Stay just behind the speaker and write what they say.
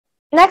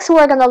Next,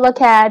 we're going to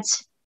look at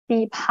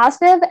the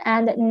positive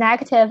and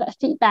negative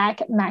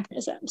feedback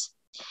mechanisms.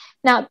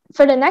 Now,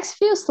 for the next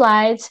few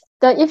slides,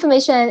 the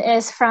information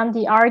is from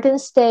the Oregon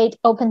State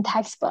Open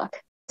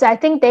Textbook. So I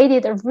think they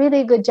did a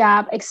really good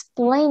job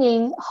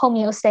explaining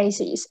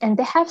homeostasis, and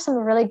they have some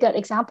really good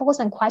examples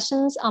and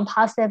questions on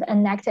positive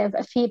and negative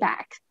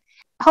feedback.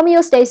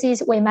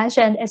 Homeostasis, we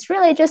mentioned, is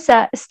really just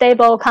a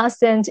stable,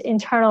 constant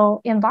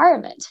internal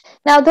environment.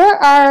 Now, there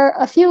are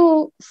a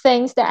few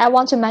things that I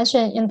want to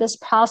mention in this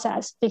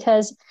process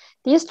because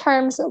these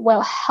terms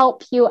will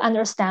help you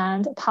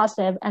understand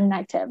positive and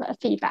negative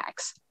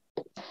feedbacks.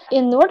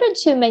 In order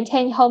to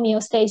maintain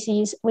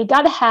homeostasis, we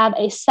got to have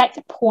a set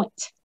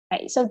point.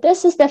 Right? So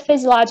this is the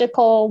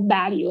physiological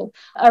value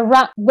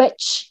around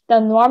which the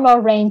normal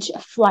range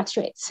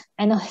fluctuates.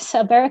 I know it's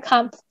a very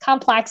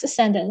complex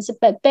sentence,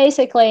 but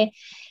basically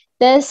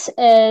this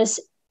is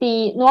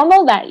the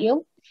normal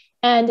value,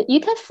 and you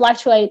can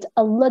fluctuate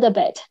a little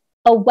bit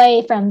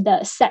away from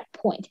the set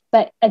point.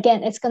 But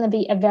again, it's going to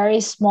be a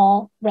very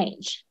small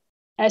range.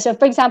 Right? So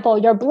for example,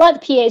 your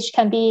blood pH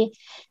can be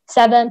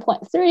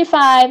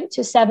 7.35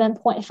 to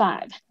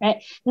 7.5,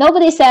 right?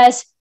 Nobody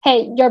says,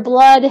 hey, your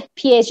blood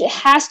pH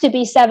has to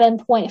be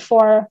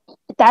 7.4.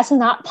 That's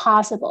not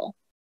possible.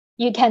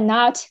 You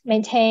cannot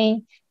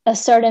maintain a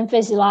certain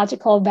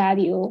physiological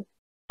value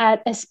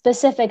at a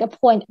specific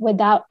point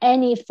without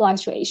any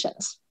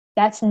fluctuations.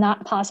 That's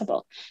not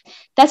possible.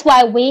 That's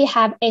why we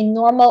have a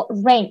normal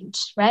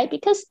range, right?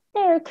 Because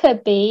there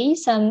could be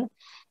some,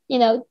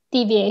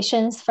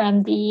 deviations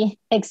from the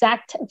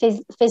exact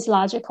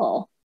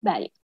physiological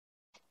value.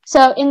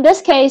 So in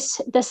this case,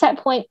 the set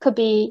point could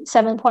be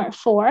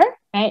 7.4,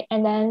 right?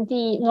 And then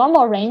the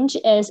normal range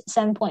is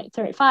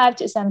 7.35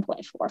 to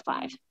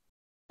 7.45.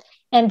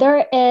 And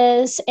there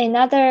is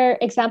another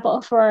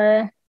example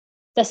for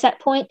the set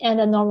point and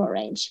the normal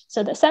range.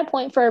 So the set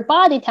point for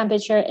body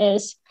temperature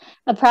is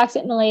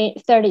approximately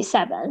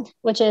 37,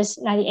 which is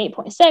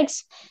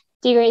 98.6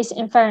 degrees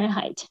in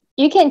Fahrenheit.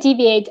 You can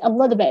deviate a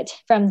little bit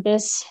from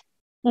this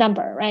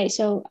number, right?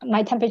 So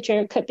my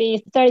temperature could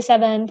be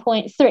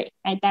 37.3,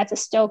 right? That's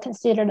still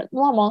considered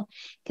normal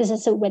because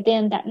it's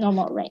within that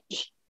normal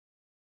range.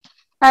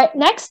 All right,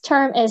 next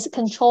term is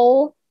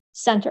control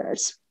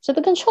centers. So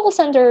the control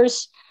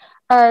centers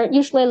are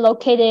usually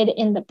located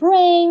in the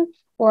brain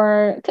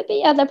or could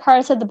be other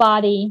parts of the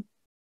body.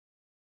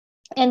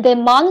 And they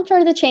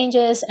monitor the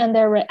changes and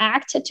they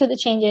react to the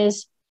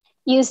changes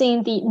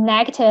using the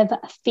negative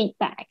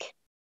feedback.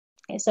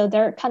 Okay, so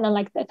they're kind of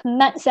like the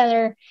command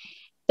center.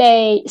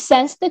 They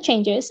sense the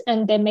changes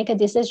and they make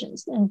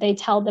decisions and they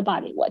tell the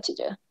body what to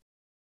do.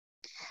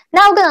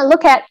 Now we're going to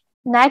look at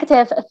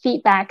negative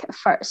feedback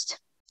first.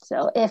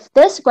 So if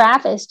this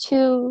graph is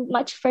too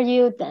much for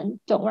you, then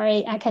don't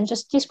worry, I can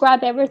just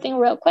describe everything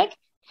real quick.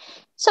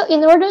 So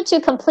in order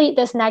to complete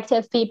this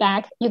negative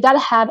feedback, you got to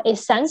have a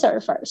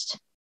sensor first.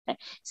 Okay?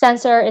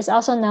 Sensor is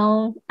also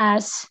known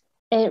as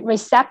a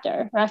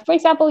receptor, right? For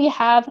example, you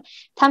have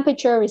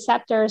temperature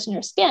receptors in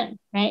your skin,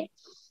 right?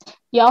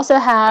 You also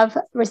have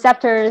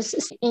receptors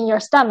in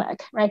your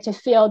stomach, right, to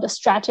feel the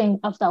stretching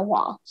of the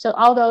wall. So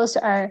all those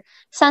are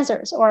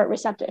sensors or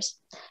receptors.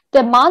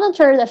 They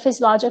monitor the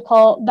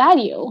physiological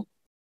value,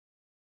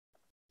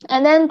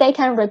 and then they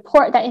can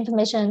report that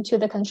information to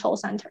the control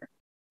center.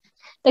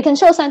 The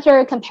control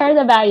center compares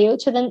the value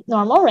to the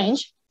normal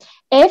range.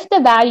 If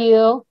the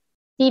value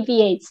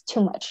deviates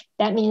too much,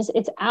 that means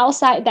it's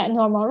outside that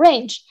normal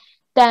range,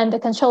 then the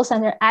control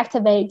center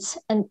activates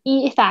an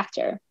E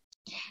factor.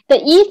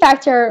 The E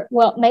factor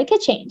will make a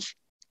change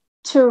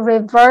to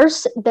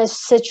reverse this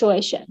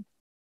situation.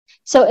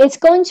 So it's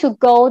going to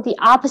go the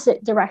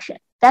opposite direction.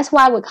 That's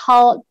why we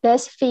call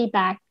this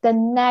feedback the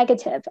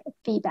negative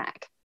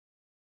feedback.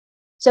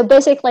 So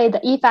basically, the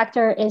E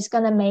factor is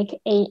going to make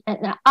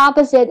an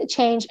opposite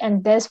change,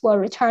 and this will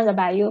return the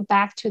value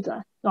back to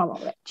the normal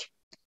range.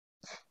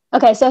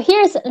 Okay, so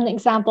here's an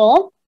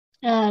example.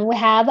 We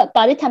have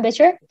body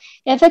temperature.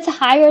 If it's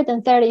higher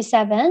than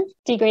 37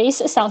 degrees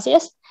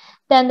Celsius,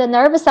 then the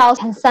nervous cells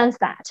can sense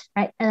that,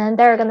 right? And then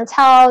they're going to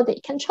tell the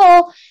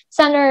control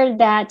center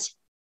that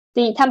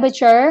the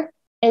temperature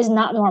is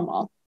not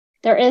normal.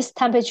 There is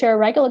temperature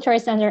regulatory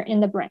center in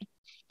the brain.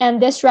 And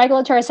this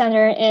regulatory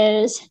center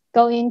is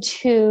going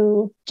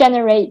to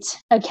generate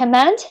a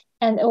command,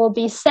 and it will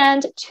be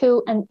sent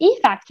to an E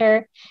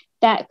factor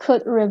that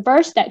could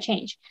reverse that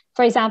change.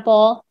 For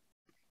example,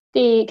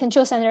 the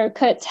control center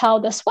could tell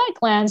the sweat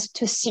glands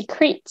to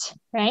secrete,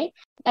 right?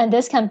 And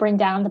this can bring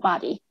down the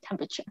body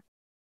temperature.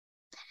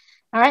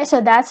 All right, so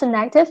that's a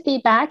negative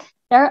feedback.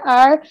 There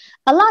are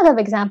a lot of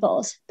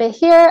examples, but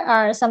here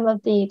are some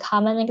of the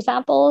common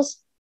examples.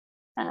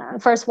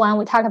 First one,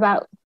 we talked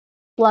about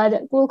blood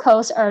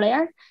glucose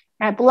earlier.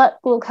 Right? Blood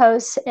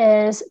glucose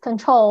is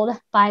controlled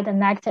by the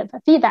negative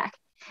feedback.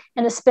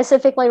 And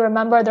specifically,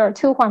 remember there are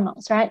two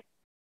hormones, right?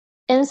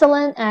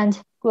 Insulin and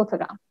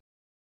glucagon.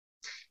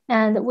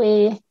 And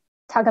we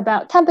talk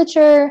about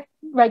temperature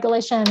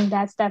regulation.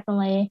 That's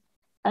definitely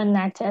a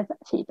negative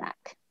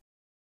feedback.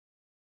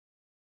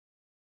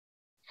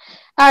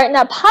 All right,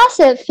 now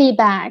positive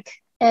feedback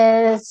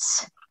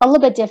is a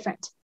little bit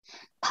different.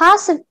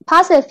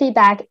 Positive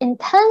feedback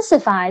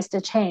intensifies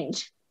the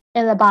change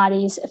in the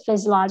body's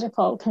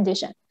physiological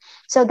condition.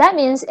 So that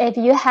means if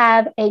you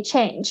have a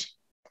change,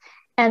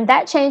 and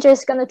that change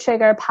is going to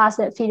trigger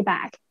positive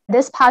feedback,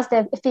 this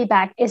positive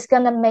feedback is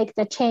going to make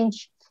the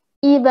change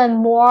even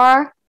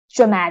more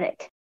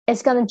dramatic.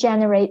 It's going to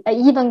generate an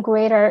even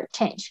greater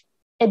change.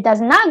 It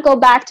does not go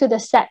back to the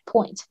set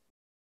point.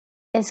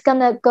 It's going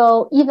to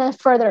go even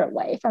further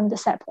away from the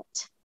set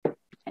point.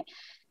 Okay.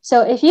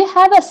 So if you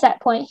have a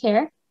set point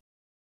here,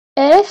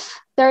 if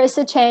there is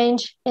a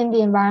change in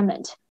the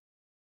environment,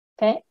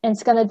 okay,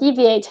 it's going to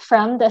deviate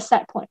from the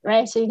set point,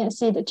 right? So you can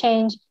see the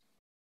change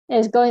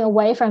is going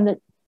away from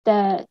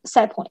the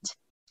set point.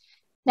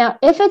 Now,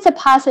 if it's a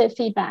positive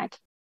feedback,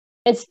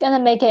 it's going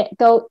to make it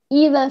go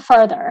even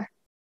further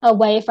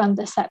away from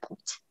the set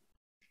point.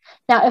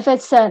 Now, if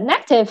it's a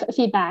negative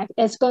feedback,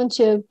 it's going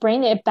to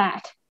bring it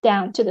back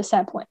down to the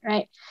set point,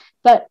 right?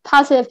 But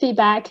positive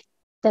feedback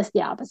does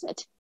the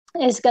opposite.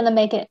 It's going to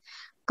make it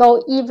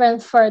go even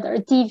further,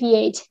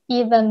 deviate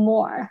even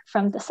more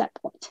from the set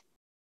point.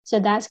 So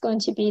that's going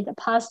to be the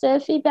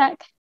positive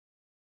feedback.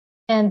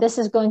 And this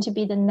is going to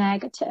be the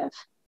negative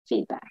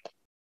feedback.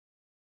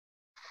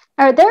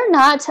 There are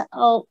not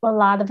a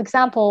lot of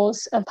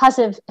examples of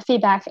positive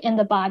feedback in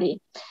the body.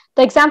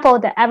 The example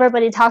that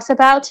everybody talks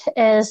about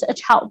is a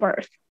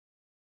childbirth.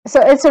 So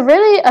it's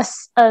really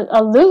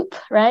a loop,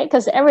 right?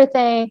 Because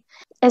everything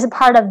is a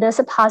part of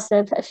this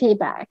positive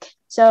feedback.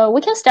 So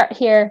we can start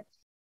here.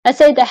 Let's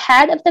say the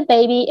head of the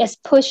baby is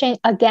pushing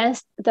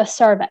against the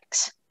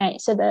cervix, right?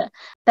 So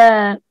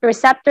the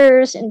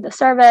receptors in the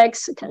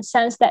cervix can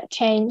sense that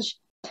change.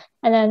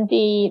 And then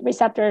the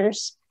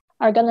receptors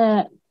are going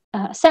to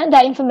send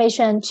that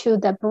information to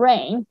the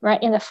brain,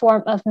 right, in the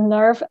form of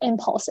nerve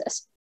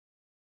impulses.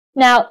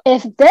 Now,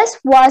 if this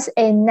was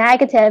a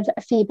negative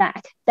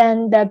feedback,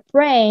 then the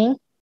brain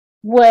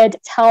would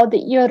tell the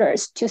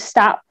uterus to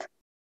stop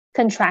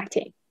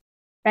contracting,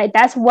 right?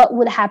 That's what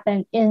would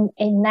happen in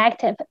a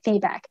negative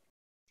feedback.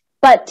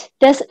 But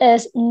this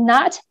is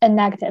not a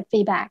negative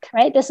feedback,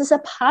 right? This is a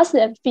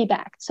positive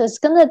feedback. So it's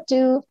going to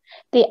do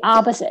the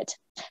opposite.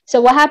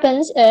 So what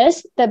happens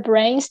is the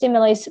brain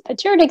stimulates the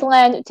pituitary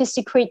gland to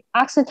secrete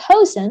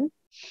oxytocin.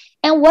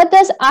 And what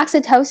does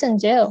oxytocin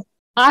do?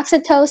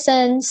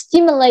 Oxytocin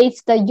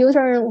stimulates the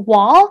uterine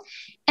wall,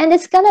 and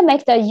it's going to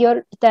make the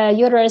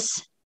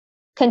uterus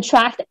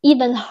contract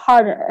even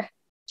harder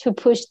to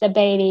push the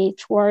baby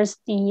towards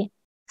the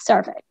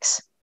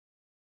cervix.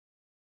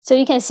 So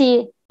you can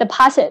see the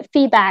positive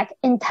feedback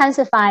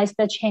intensifies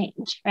the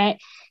change, right?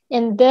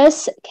 In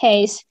this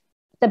case,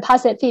 the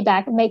positive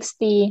feedback makes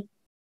the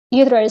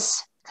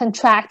uterus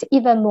contract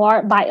even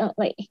more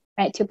violently,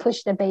 right, to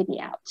push the baby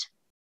out.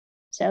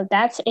 So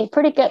that's a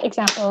pretty good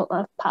example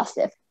of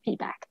positive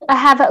feedback. I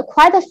have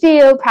quite a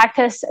few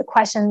practice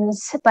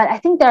questions, but I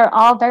think they're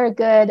all very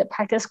good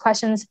practice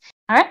questions.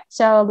 All right,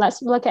 so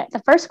let's look at the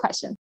first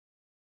question.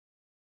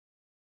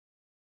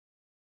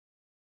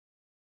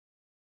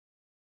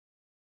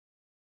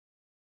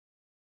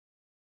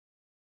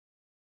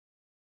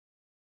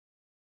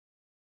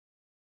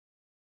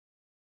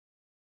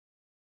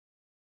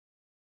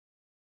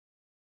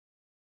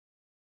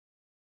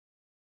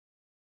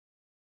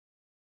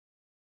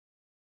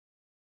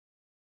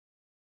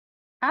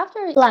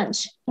 After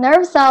lunch,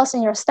 nerve cells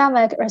in your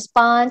stomach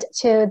respond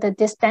to the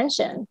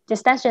distension.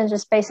 Distension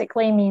just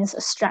basically means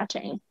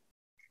stretching.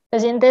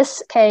 Because in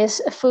this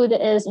case, food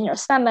is in your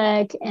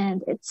stomach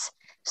and it's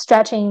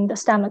stretching the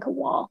stomach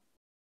wall.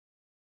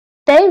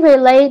 They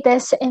relay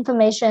this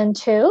information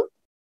to,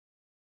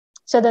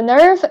 so the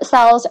nerve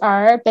cells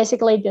are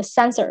basically the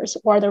sensors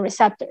or the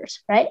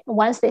receptors, right?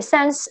 Once they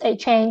sense a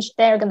change,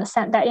 they're going to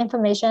send that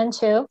information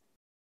to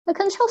the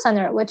control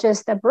center, which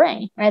is the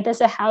brain, right?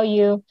 This is how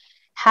you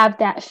have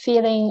that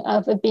feeling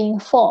of being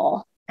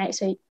full, right?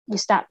 So you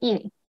stop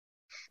eating.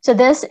 So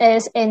this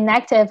is a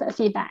negative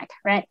feedback,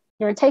 right?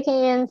 You're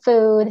taking in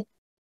food.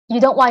 You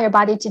don't want your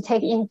body to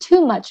take in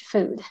too much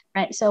food,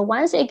 right? So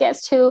once it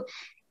gets to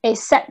a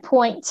set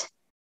point,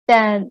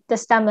 then the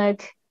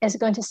stomach is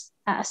going to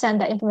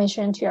send that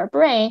information to your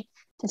brain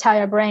to tell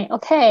your brain,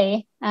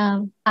 okay,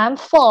 I'm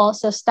full,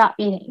 so stop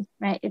eating,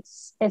 right?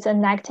 It's a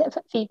negative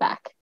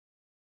feedback.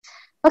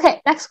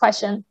 Okay, next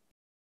question.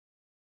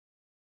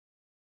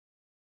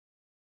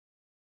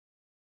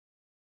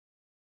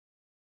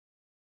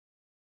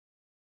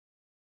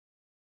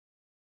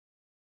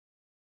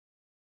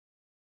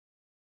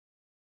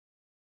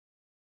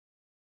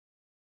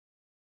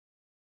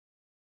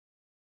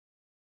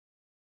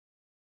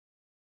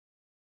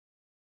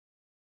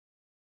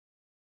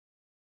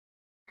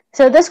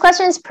 So this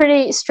question is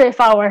pretty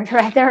straightforward,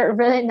 right? There are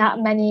really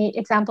not many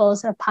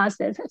examples of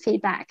positive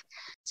feedback.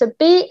 So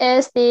B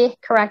is the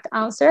correct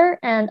answer,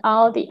 and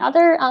all the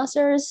other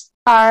answers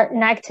are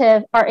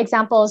negative, are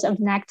examples of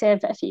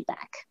negative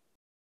feedback.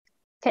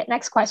 Okay,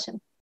 next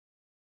question.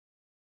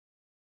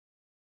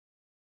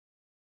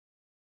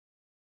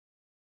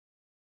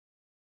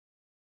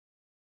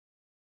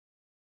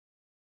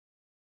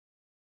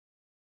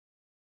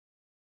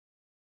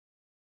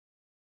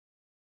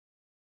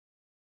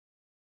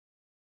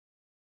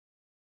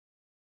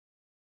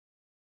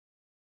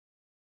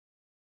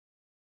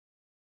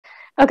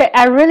 Okay,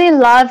 I really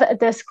love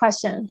this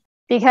question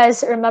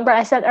because remember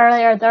I said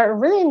earlier, there are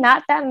really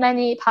not that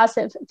many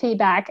positive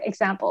feedback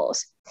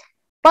examples.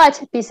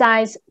 But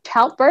besides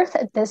childbirth,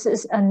 this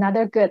is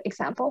another good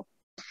example.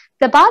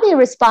 The body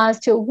responds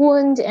to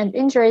wound and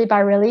injury by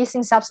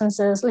releasing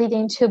substances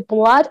leading to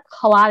blood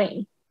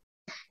clotting.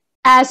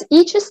 As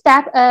each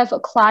step of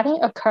clotting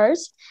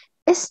occurs,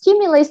 it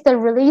stimulates the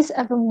release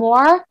of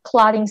more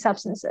clotting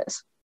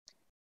substances.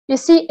 You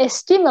see, it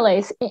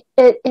stimulates,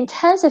 it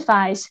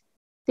intensifies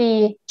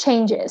the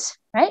changes,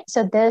 right?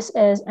 So this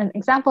is an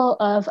example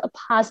of a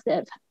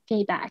positive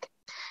feedback.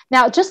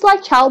 Now, just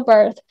like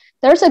childbirth,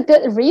 there's a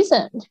good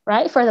reason,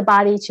 right, for the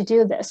body to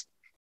do this.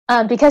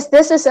 Because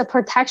this is a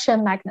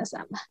protection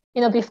mechanism.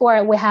 You know,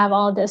 before we have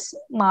all this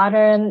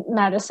modern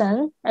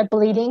medicine, right,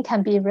 bleeding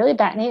can be really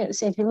bad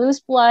news. If you lose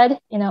blood,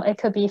 you know, it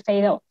could be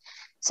fatal.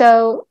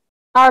 So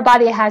our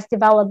body has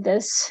developed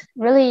this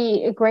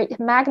really great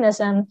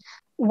mechanism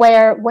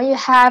where when you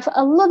have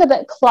a little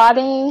bit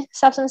clotting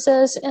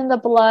substances in the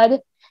blood,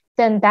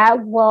 then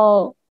that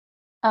will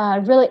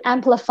really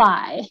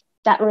amplify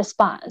that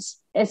response.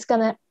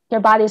 Your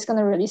body is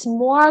gonna release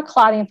more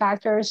clotting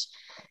factors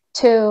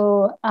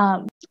to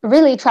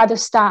really try to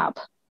stop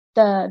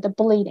the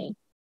bleeding.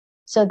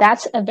 So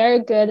that's a very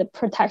good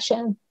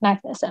protection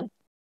mechanism.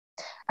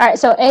 All right,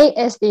 so A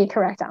is the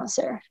correct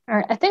answer. All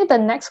right, I think the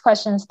next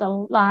question is the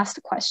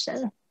last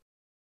question.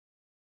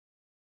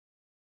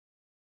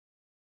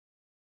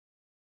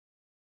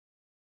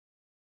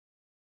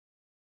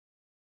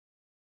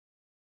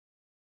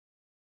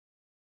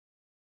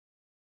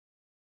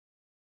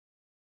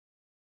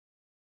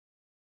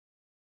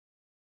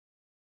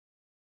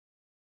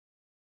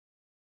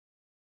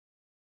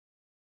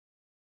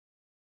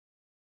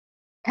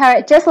 All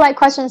right, just like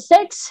question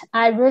 6,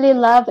 I really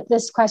love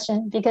this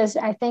question because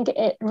I think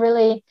it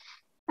really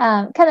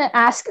kind of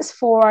asks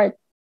for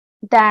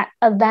that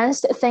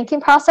advanced thinking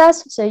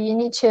process. So you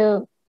need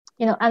to,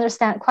 you know,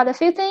 understand quite a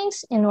few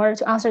things in order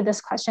to answer this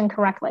question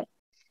correctly.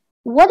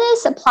 What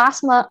is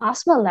plasma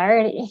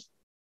osmolarity?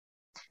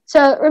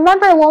 So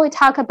remember when we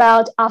talk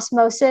about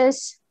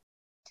osmosis,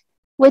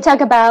 we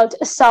talk about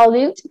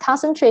solute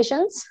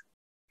concentrations.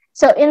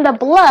 So in the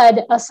blood,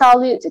 a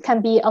solute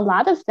can be a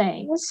lot of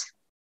things.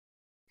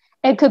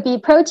 It could be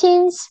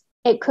proteins,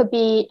 it could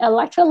be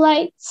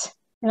electrolytes,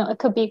 you know, it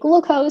could be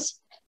glucose.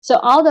 So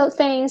all those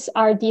things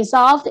are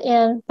dissolved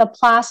in the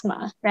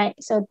plasma, right?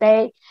 So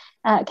they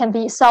can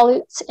be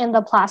solutes in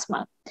the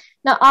plasma.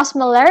 Now,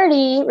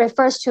 osmolarity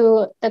refers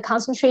to the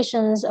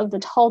concentrations of the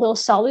total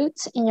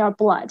solutes in your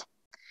blood.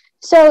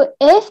 So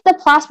if the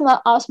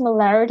plasma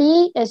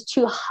osmolarity is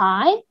too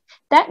high,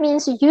 that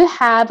means you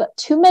have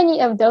too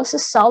many of those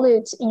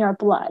solutes in your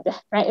blood,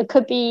 right? It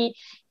could be,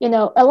 you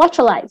know,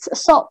 electrolytes,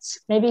 salts.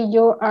 Maybe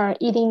you are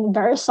eating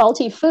very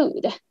salty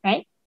food,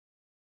 right?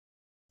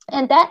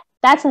 And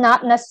that's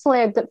not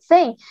necessarily a good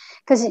thing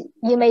because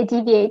you may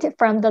deviate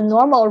from the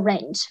normal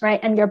range, right?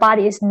 And your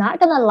body is not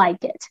going to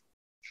like it.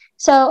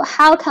 So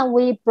how can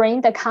we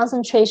bring the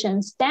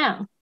concentrations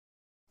down?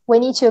 We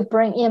need to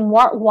bring in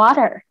more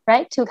water,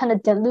 right? To kind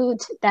of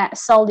dilute that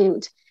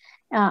solute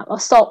or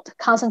salt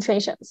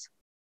concentrations.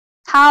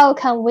 How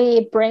can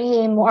we bring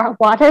in more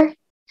water?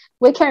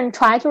 We can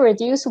try to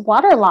reduce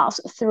water loss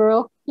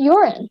through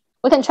urine.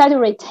 We can try to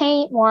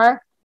retain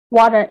more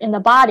water in the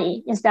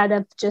body instead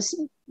of just,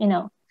 you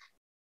know,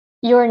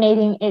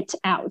 urinating it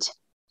out.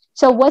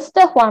 So what's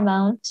the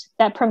hormone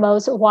that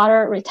promotes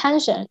water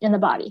retention in the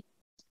body?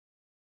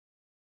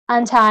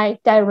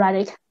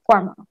 Antidiuretic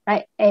hormone,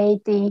 right?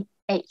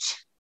 ADH.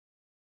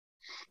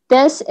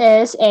 This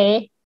is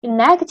a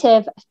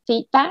negative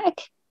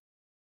feedback,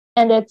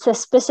 and it's a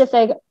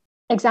specific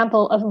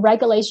example of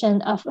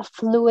regulation of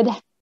fluid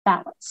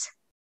balance.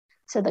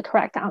 So the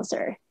correct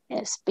answer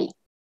is B.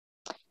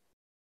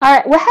 All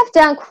right, we have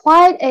done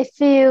quite a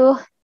few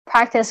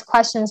practice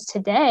questions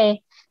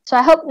today. So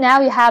I hope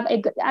now you have a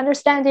good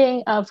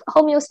understanding of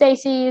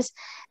homeostasis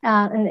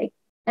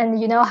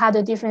and you know how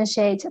to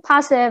differentiate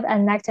positive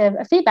and negative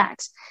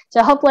feedbacks.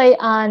 So hopefully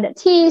on the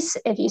TEAS,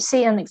 if you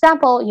see an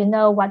example, you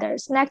know whether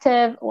it's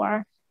negative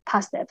or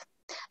positive.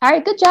 All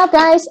right, good job,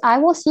 guys. I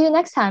will see you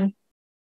next time.